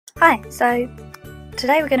Hi, so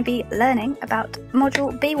today we're going to be learning about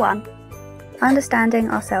Module B1,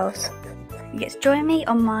 Understanding Ourselves. You get to join me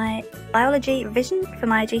on my biology revision for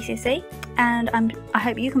my GCSE, and I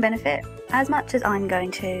hope you can benefit as much as I'm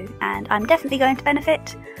going to, and I'm definitely going to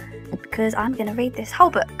benefit because I'm going to read this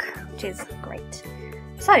whole book, which is great.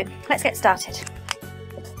 So, let's get started.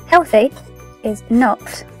 Healthy is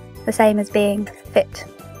not the same as being fit.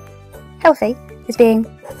 Healthy is being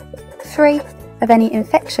free of any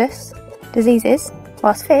infectious diseases,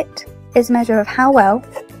 whilst fit is a measure of how well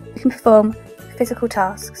you can perform physical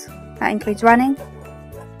tasks. That includes running.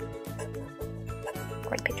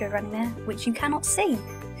 Great picture of running there, which you cannot see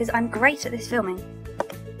because I'm great at this filming.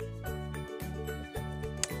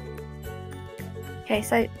 Okay,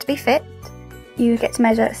 so to be fit, you get to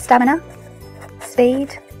measure stamina,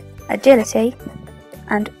 speed, agility,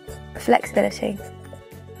 and flexibility.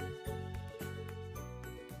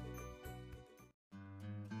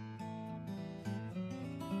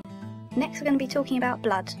 Next we're going to be talking about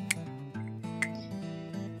blood.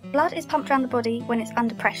 Blood is pumped around the body when it's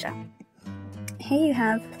under pressure. Here you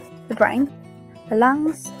have the brain, the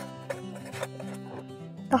lungs,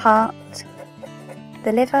 the heart,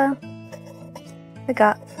 the liver, the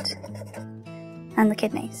gut, and the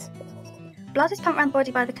kidneys. Blood is pumped around the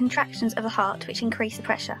body by the contractions of the heart, which increase the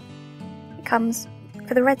pressure. It comes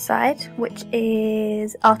for the red side, which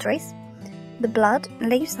is arteries. The blood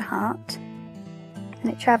leaves the heart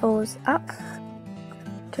and it travels up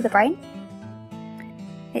to the brain.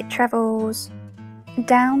 It travels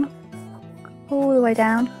down, all the way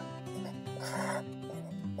down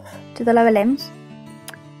to the lower limbs.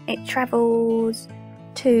 It travels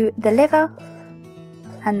to the liver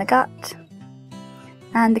and the gut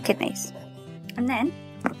and the kidneys. And then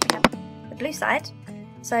we have the blue side.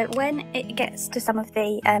 So when it gets to some of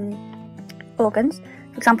the organs,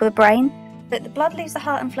 for example the brain, the blood leaves the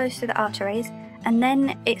heart and flows through the arteries, and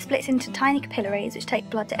then it splits into tiny capillaries which take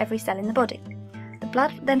blood to every cell in the body. The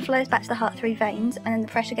blood then flows back to the heart through veins, and then the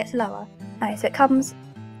pressure gets lower. Okay, so it comes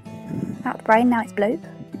out of the brain, now it's blue,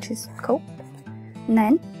 which is cool. And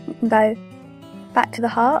then it can go back to the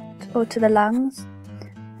heart or to the lungs,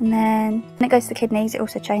 and then when it goes to the kidneys it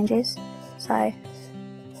also changes. So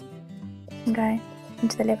it can go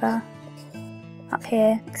into the liver, up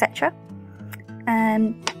here, etc.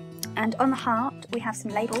 And on the heart we have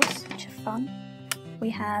some labels which are fun. We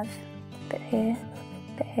have a bit here,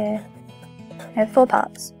 a bit here. We have 4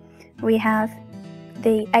 parts. We have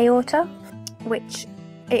the aorta, which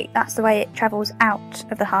that's the way it travels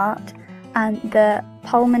out of the heart, and the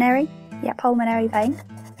pulmonary vein.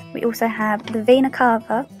 We also have the vena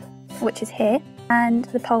cava, which is here, and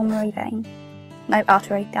the pulmonary vein. No,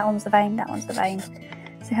 artery. That one's the vein, that one's the vein.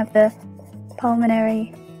 So we have the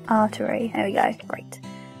pulmonary artery. There we go. Great.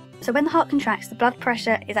 So when the heart contracts, the blood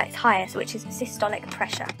pressure is at its highest, which is systolic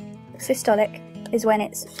pressure. Systolic is when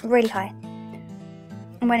it's really high.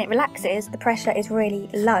 And when it relaxes, the pressure is really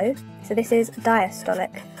low. So this is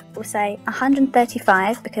diastolic. We'll say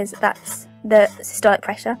 135 because that's the systolic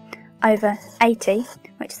pressure, over 80,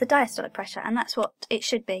 which is the diastolic pressure, and that's what it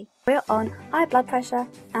should be. We're on high blood pressure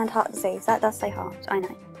and heart disease. That does say heart, I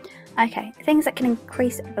know. Okay, things that can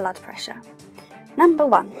increase blood pressure. Number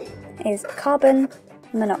 1 is carbon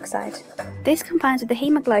monoxide. This combines with the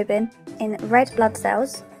haemoglobin in red blood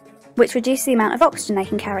cells, which reduce the amount of oxygen they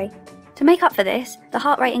can carry. To make up for this, the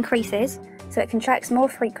heart rate increases, so it contracts more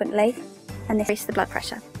frequently, and this increases the blood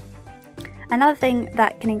pressure. Another thing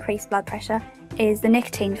that can increase blood pressure is the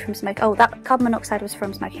nicotine from smoke. Oh, that carbon monoxide was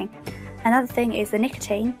from smoking. Another thing is the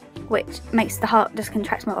nicotine, which makes the heart just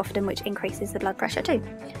contract more often, which increases the blood pressure too.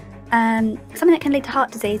 Something that can lead to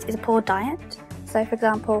heart disease is a poor diet. So for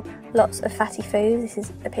example, lots of fatty foods. This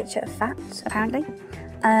is a picture of fat, apparently.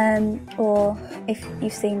 Or if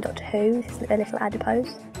you've seen Doctor Who, this is a little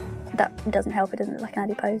adipose. That doesn't help, it doesn't look like an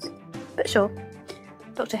adipose. But sure,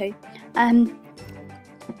 Doctor Who.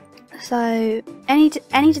 So any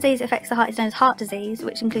disease that affects the heart is known as heart disease,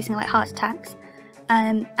 which includes things like heart attacks.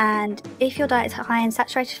 And if your diet is high in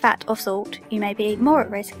saturated fat or salt, you may be more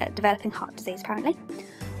at risk at developing heart disease, apparently.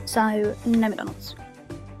 So no McDonald's.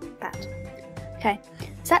 Bad. Okay,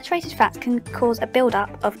 saturated fats can cause a build-up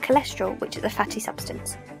of cholesterol, which is a fatty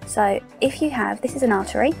substance. So if you have, this is an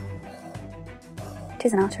artery. It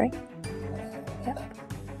is an artery. Yep.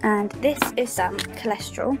 And this is some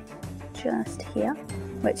cholesterol, just here,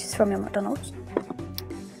 which is from your McDonald's.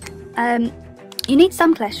 You need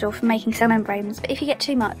some cholesterol for making cell membranes, but if you get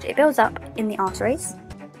too much, it builds up in the arteries,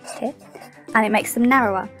 just here, and it makes them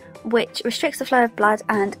narrower, which restricts the flow of blood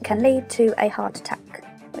and can lead to a heart attack,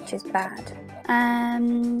 which is bad.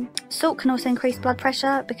 Salt can also increase blood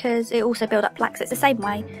pressure because it also builds up plaques. It's the same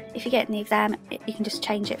way. If you get in the exam, you can just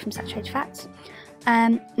change it from saturated fats.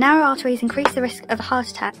 Narrow arteries increase the risk of a heart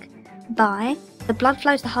attack by the blood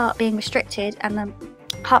flow to the heart being restricted and the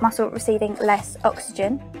heart muscle receiving less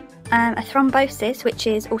oxygen. A thrombosis, which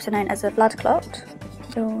is also known as a blood clot,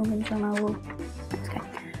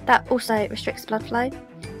 that also restricts blood flow,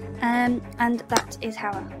 and that is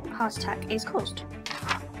how a heart attack is caused.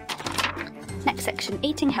 Next section,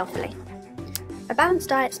 eating healthily. A balanced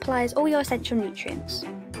diet supplies all your essential nutrients.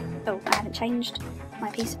 Oh, I haven't changed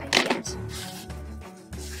my piece of paper yet.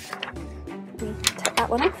 We take that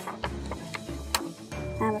one off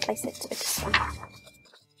and replace it with this one.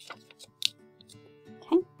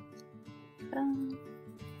 Okay.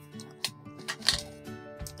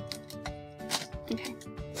 Okay.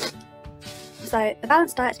 So a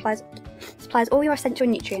balanced diet supplies all your essential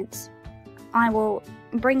nutrients. I will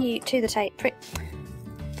bring you to the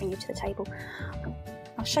table.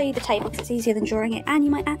 I'll show you the table because it's easier than drawing it, and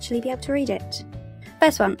you might actually be able to read it.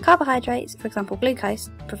 First one, carbohydrates, for example glucose,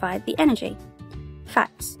 provide the energy.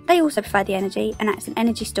 Fats, they also provide the energy and act as an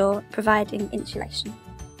energy store, providing insulation.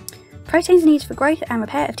 Proteins are needed for growth and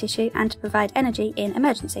repair of tissue and to provide energy in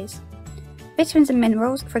emergencies. Vitamins and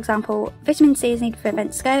minerals, for example, vitamin C is needed to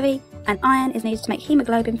prevent scurvy, and iron is needed to make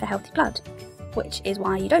haemoglobin for healthy blood, which is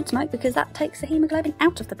why you don't smoke, because that takes the haemoglobin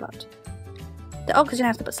out of the blood. The oxygen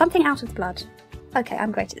has to put something out of the blood. Okay,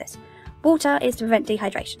 I'm great at this. Water is to prevent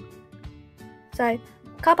dehydration. So,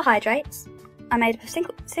 carbohydrates are made up of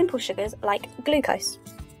simple sugars like glucose,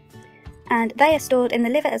 and they are stored in the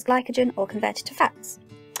liver as glycogen or converted to fats.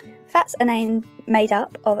 Fats are made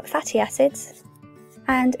up of fatty acids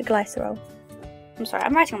and glycerol. I'm sorry,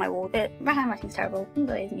 I'm writing on my wall. The handwriting's terrible,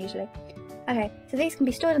 but it isn't usually. Okay, so these can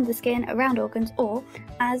be stored under the skin, around organs, or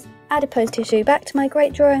as adipose tissue. Back to my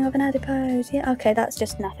great drawing of an adipose. Yeah, okay, that's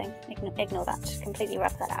just nothing. Ignore that. Completely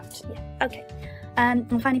rub that out. Yeah, okay.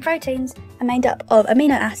 And finally, proteins are made up of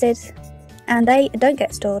amino acids, and they don't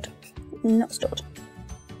get stored. Not stored.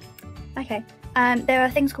 Okay, there are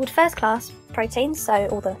things called first class proteins, so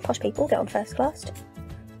all the posh people get on first class.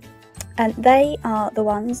 And they are the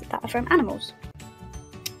ones that are from animals.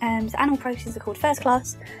 So animal proteins are called first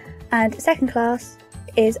class, and second class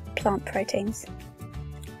is plant proteins.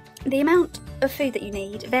 The amount of food that you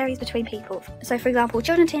need varies between people. So for example,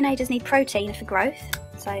 children and teenagers need protein for growth,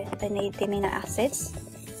 so they need the amino acids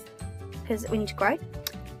because we need to grow.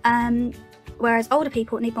 Whereas older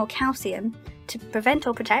people need more calcium to prevent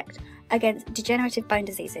or protect against degenerative bone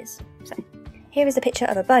diseases. So here is a picture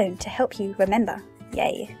of a bone to help you remember.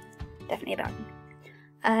 Yay, definitely a bone.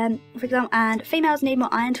 For example, and females need more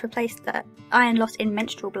iron to replace the iron lost in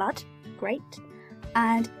menstrual blood. Great.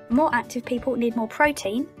 And more active people need more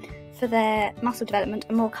protein for their muscle development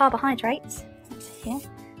and more carbohydrates, that's here,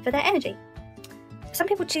 for their energy. Some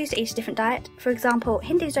people choose to eat a different diet. For example,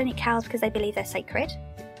 Hindus don't eat cows because they believe they're sacred.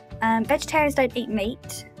 Vegetarians don't eat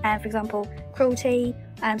meat. For example, cruelty,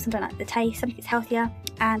 some don't like the taste, some think it's healthier,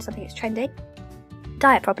 and some think it's trendy.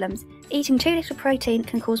 Diet problems. Eating too little protein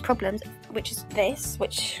can cause problems, which is this,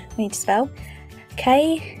 which we need to spell.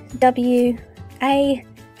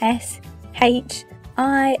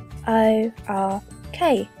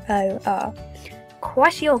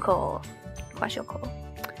 Kwashiorkor. Kwashiorkor.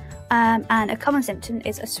 And a common symptom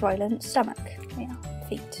is a swollen stomach. Yeah,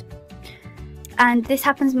 feet. And this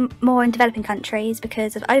happens more in developing countries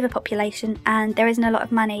because of overpopulation, and there isn't a lot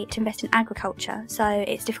of money to invest in agriculture, so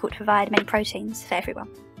it's difficult to provide many proteins for everyone.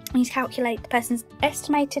 We need to calculate the person's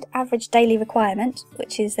estimated average daily requirement,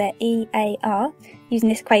 which is their EAR, using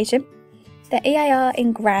this equation. The EAR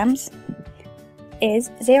in grams is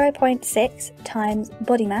 0.6 times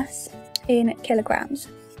body mass in kilograms.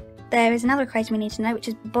 There is another equation we need to know, which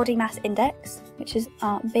is body mass index, which is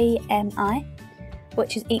our BMI,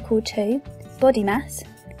 which is equal to body mass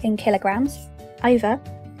in kilograms over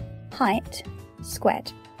height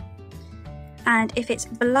squared. And if it's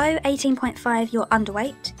below 18.5 you're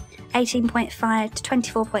underweight, 18.5 to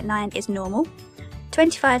 24.9 is normal,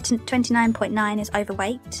 25 to 29.9 is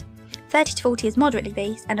overweight, 30 to 40 is moderately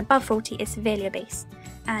obese, and above 40 is severely obese.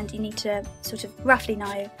 And you need to sort of roughly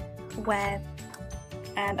know where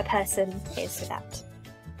a person is with that.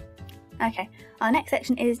 Okay, our next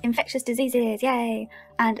section is infectious diseases, yay!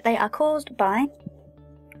 And they are caused by,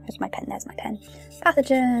 where's my pen, there's my pen,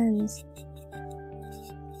 pathogens.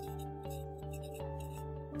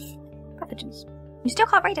 Pathogens. You still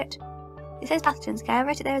can't read it. It says pathogens, okay, I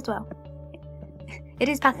wrote it there as well. It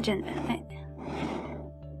is pathogen.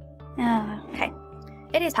 Okay,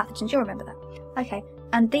 it is pathogens, you'll remember that. Okay,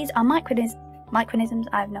 and these are microorganisms microorganisms,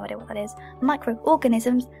 I have no idea what that is,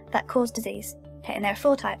 microorganisms that cause disease. Okay, and there are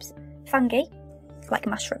 4 types. Fungi, like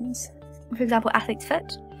mushrooms, for example, athlete's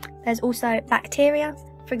foot. There's also bacteria,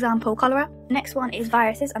 for example, cholera. The next one is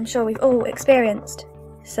viruses. I'm sure we've all experienced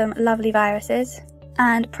some lovely viruses.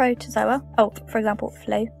 And protozoa, for example,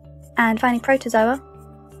 flu. And finally, protozoa,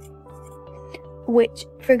 which,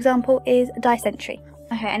 for example, is dysentery.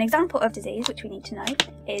 Okay, an example of disease which we need to know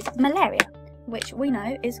is malaria, which we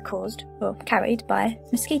know is caused or carried by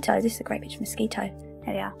mosquitoes. This is a great picture of mosquito.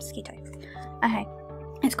 There they are, mosquito. Okay,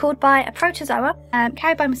 it's caused by a protozoa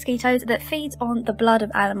carried by mosquitoes that feeds on the blood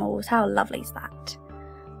of animals. How lovely is that?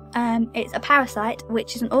 It's a parasite,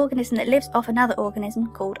 which is an organism that lives off another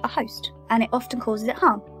organism called a host, and it often causes it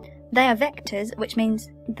harm. They are vectors, which means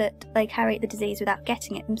that they carry the disease without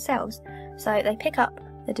getting it themselves. So they pick up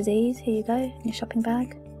the disease, here you go, in your shopping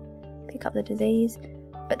bag, pick up the disease,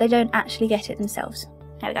 but they don't actually get it themselves.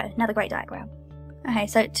 There we go, another great diagram. Okay,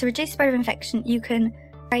 so to reduce spread of infection, you can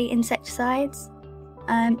spray insecticides.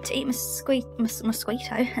 To eat mosquito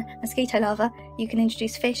larvae, you can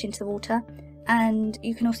introduce fish into the water, and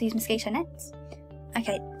you can also use mosquito nets.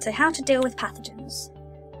 Okay, so how to deal with pathogens.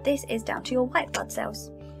 This is down to your white blood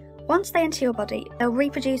cells. Once they enter your body, they'll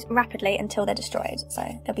reproduce rapidly until they're destroyed. So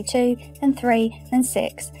there'll be 2, then 3, then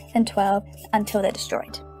 6, then 12, until they're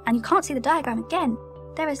destroyed. And you can't see the diagram again.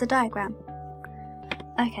 There is the diagram.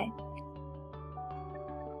 Okay,